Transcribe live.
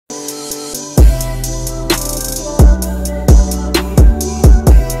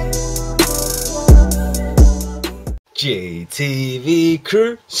JTV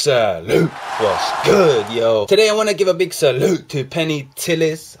crew, salute. What's good, yo? Today I want to give a big salute to Penny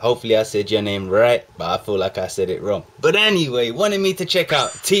Tillis. Hopefully I said your name right, but I feel like I said it wrong. But anyway, wanted me to check out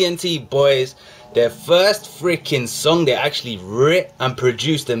TNT boys, their first freaking song they actually wrote and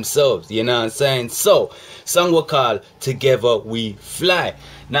produced themselves, you know what I'm saying? So, song was called Together We Fly.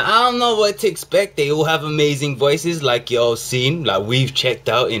 Now I don't know what to expect. They all have amazing voices like y'all seen, like we've checked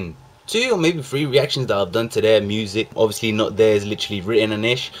out in 2 or maybe 3 reactions that I've done to their music. Obviously not theirs, literally written and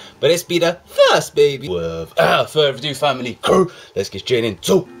ish, but let's be the first, baby. Without further ado, family crew, let's get straight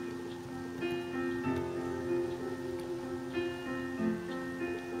into.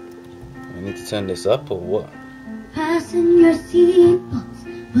 I need to turn this up or what? Fasten your seatbelts,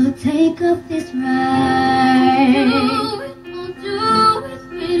 we'll take off this ride. We'll do it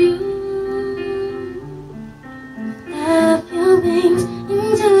with you. Flap your wings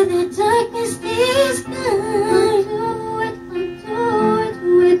into the darkness this sky. I'll do it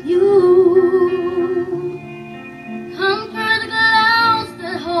with you. Conquer the clouds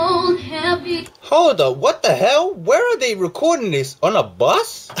that hold heavy. Hold up, what the hell? Where are they recording this? On a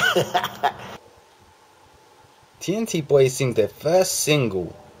bus? TNT boys sing their first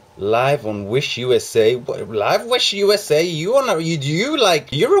single live on Wish USA. What, live Wish USA? You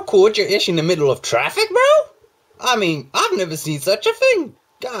record your ish in the middle of traffic, bro? I mean, I've never seen such a thing.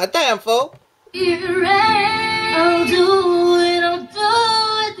 God damn, folks. I'll do it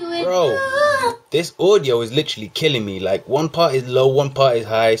with Bro, you. this audio is literally killing me. Like, one part is low, one part is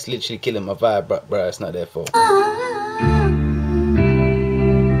high. It's literally killing my vibe, bro. It's not their fault. Each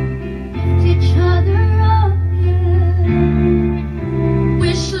other up, yeah.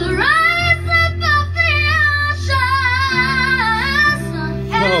 We should rise above the oceans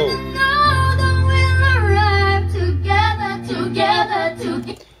and know that we'll arrive together.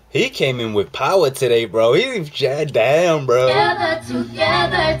 He came in with power today, bro. He's shut down, bro.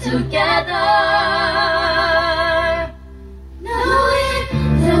 Together. Knowing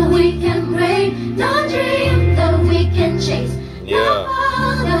that we can break, no dream that we can chase. Yeah.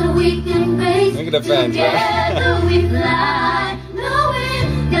 That we can race. Look at the fans, together we fly.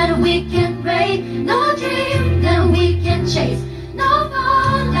 Knowing that we can break, no dream that we can chase. No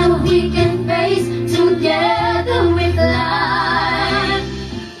fall that we can face. Together we fly.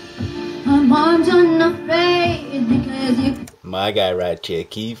 I'm armed unafraid because you. My guy right here,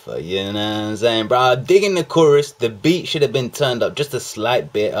 Kiefer, you know what I'm saying, bro? I'm digging the chorus. The beat should have been turned up just a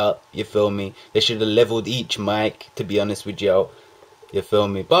slight bit up, you feel me? They should have leveled each mic, to be honest with y'all, you feel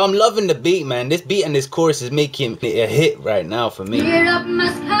me? But I'm loving the beat, man. This beat and this chorus is making it a hit right now for me. Clear up my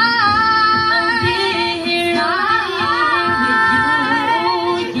sky.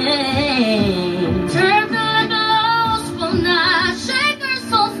 With you, yeah. Turbulence will not shake our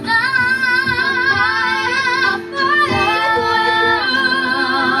soul's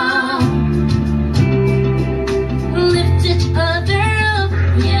lift each other up,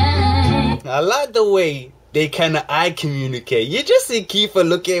 yeah. I like the way they kind of eye communicate. You just see Kiefer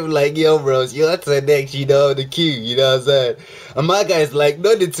look at him like, yo, bros, you're to next, you know, the cue, you know what I'm saying? And my guy's like,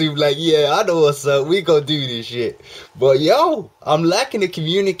 nodding to him like, yeah, I know what's up, we gonna do this shit. But yo, I'm liking the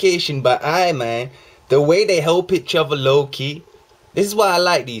communication by eye, man. The way they help each other low-key. This is why I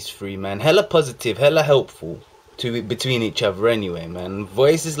like these 3, man. Hella positive, hella helpful between each other anyway, man.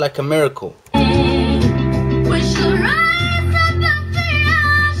 Voice is like a miracle. We should rise above the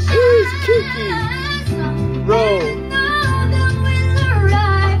Who's oceans. kicking? Bro.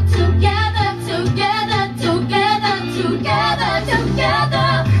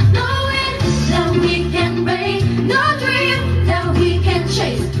 Together, knowing that we can break, no dream that we can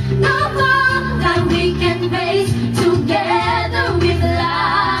chase, no fall that we can face. Together we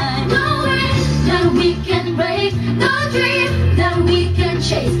fly, knowing that we can break, no dream that we can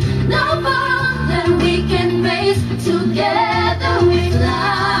chase, no fall that we can face. Together we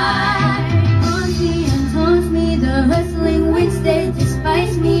fly. Auntie and taunts me, the hustling winds they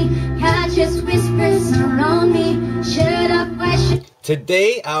despise me, catches whispers around me. Shut up, I should.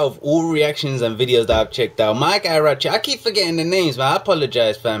 Today, out of all reactions and videos that I've checked out, my guy right here, I keep forgetting the names, man. I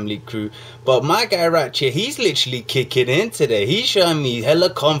apologize, family crew. But my guy right here, he's literally kicking in today. He's showing me hella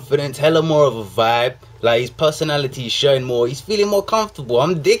confidence, hella more of a vibe. Like, his personality is showing more. He's feeling more comfortable.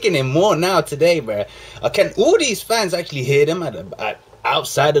 I'm digging him more now today, bro. Can all these fans actually hear them at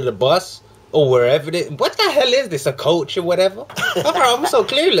outside of the bus? Or wherever it is? What the hell is this? A coach or whatever? I'm so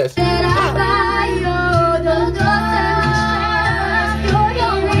clueless.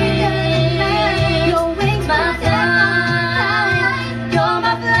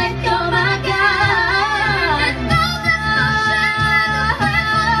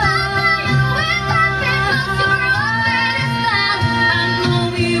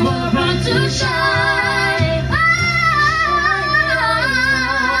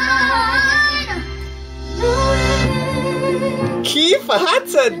 Kiefer had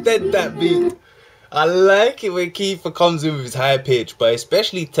to dead that beat. I like it when Kiefer comes in with his high pitch, but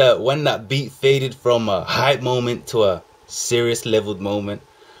especially to when that beat faded from a hype moment to a serious leveled moment.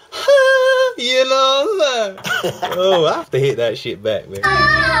 You know what I'm saying? Oh, I have to hit that shit back, man.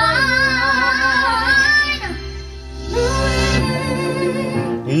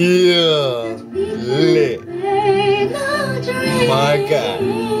 Yeah, lit. My God,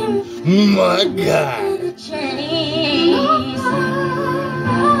 my God.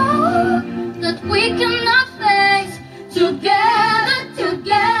 That we cannot face. Together,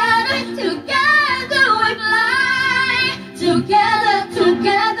 together, together we fly. Together,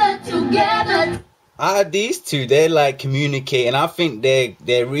 together, together. These two, they're like communicating. I think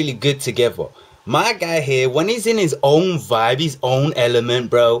they're really good together. My guy here, when he's in his own vibe, his own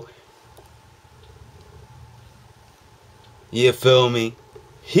element, bro. You feel me?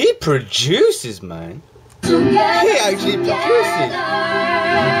 He produces, man. He actually produces.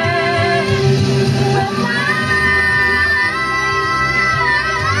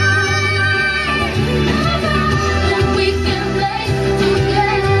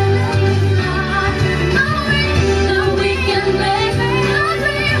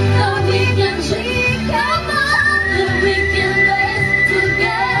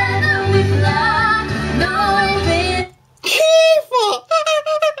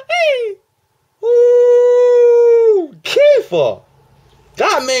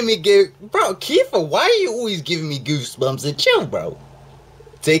 That made me bro, Kiefer, why are you always giving me goosebumps and chill, bro?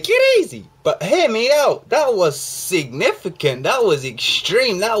 Take it easy. But hear me out. That was significant. That was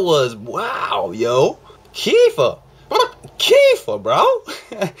extreme. That was wow, yo. Kiefer, bro.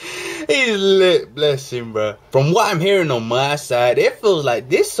 He's lit, bless him, bro. From what I'm hearing on my side, it feels like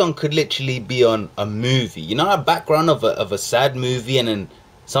this song could literally be on a movie. You know, a background of a sad movie and then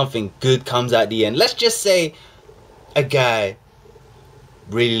something good comes at the end. Let's just say a guy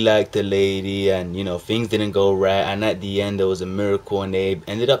really liked the lady and, you know, things didn't go right, and at the end there was a miracle and they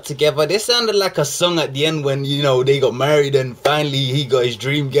ended up together. This sounded like a song at the end when, you know, they got married and finally he got his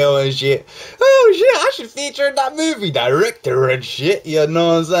dream girl and shit. Oh shit, I should feature in that movie, director and shit, you know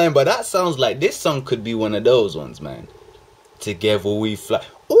what I'm saying? But that sounds like this song could be one of those ones, man. Together we fly.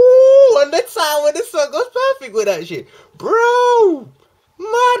 Ooh, and the time when this song goes perfect with that shit, bro.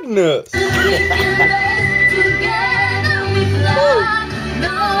 Madness.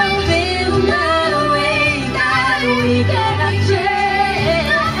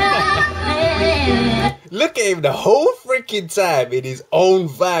 Look at him the whole freaking time in his own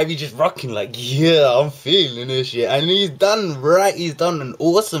vibe. He's just rocking like, yeah, I'm feeling this shit. And he's done right. He's done an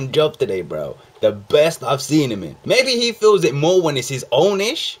awesome job today, bro. The best I've seen him in. Maybe he feels it more when it's his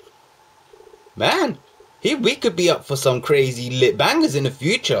own-ish. Man, we could be up for some crazy lit bangers in the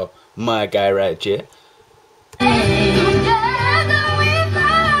future. My guy right here.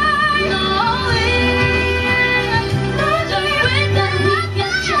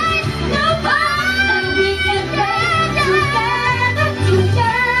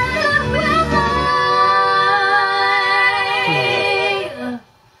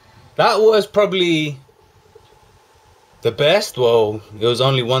 That was probably the best. Well, it was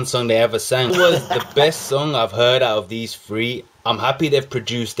only one song they ever sang. It was the best song I've heard out of these three. I'm happy they've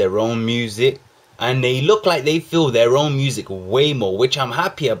produced their own music. And they look like they feel their own music way more, which I'm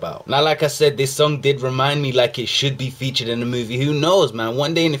happy about. Now, like I said, this song did remind me like it should be featured in a movie. Who knows, man?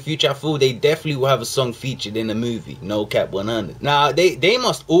 One day in the future, I feel they definitely will have a song featured in a movie. No cap 100. Now, they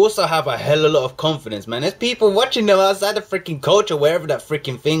must also have a hell of a lot of confidence, man. There's people watching them outside the freaking culture, wherever that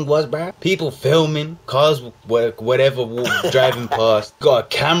freaking thing was, bro. People filming, cars, whatever, driving past. Got a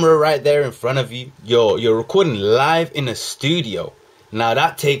camera right there in front of you. You're recording live in a studio. Now,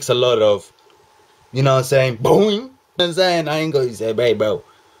 that takes a lot of... You know what I'm saying? Boom! You know what I'm saying? I ain't gonna say, hey, bro,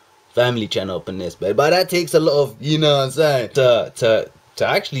 family channel up in this, but that takes a lot of, you know what I'm saying, to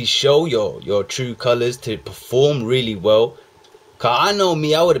actually show your true colors, to perform really well. Cause I know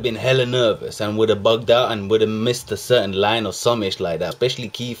me, I would have been hella nervous and would have bugged out and would have missed a certain line or some-ish like that. Especially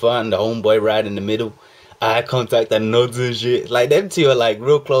Kiefer and the homeboy right in the middle. Eye contact and nods and shit. Like, them two are like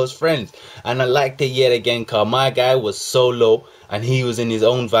real close friends. And I liked it yet again, cause my guy was solo and he was in his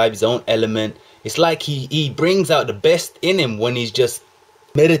own vibe, his own element. It's like he brings out the best in him when he's just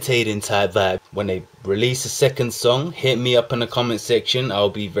meditating type vibe. When they release a second song, hit me up in the comment section. I'll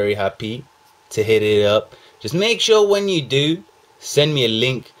be very happy to hit it up. Just make sure when you do, send me a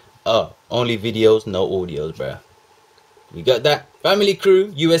link. Only videos, no audios, bruh. We got that. Family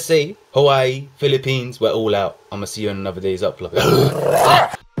crew, USA, Hawaii, Philippines, we're all out. I'ma see you in another day's upload.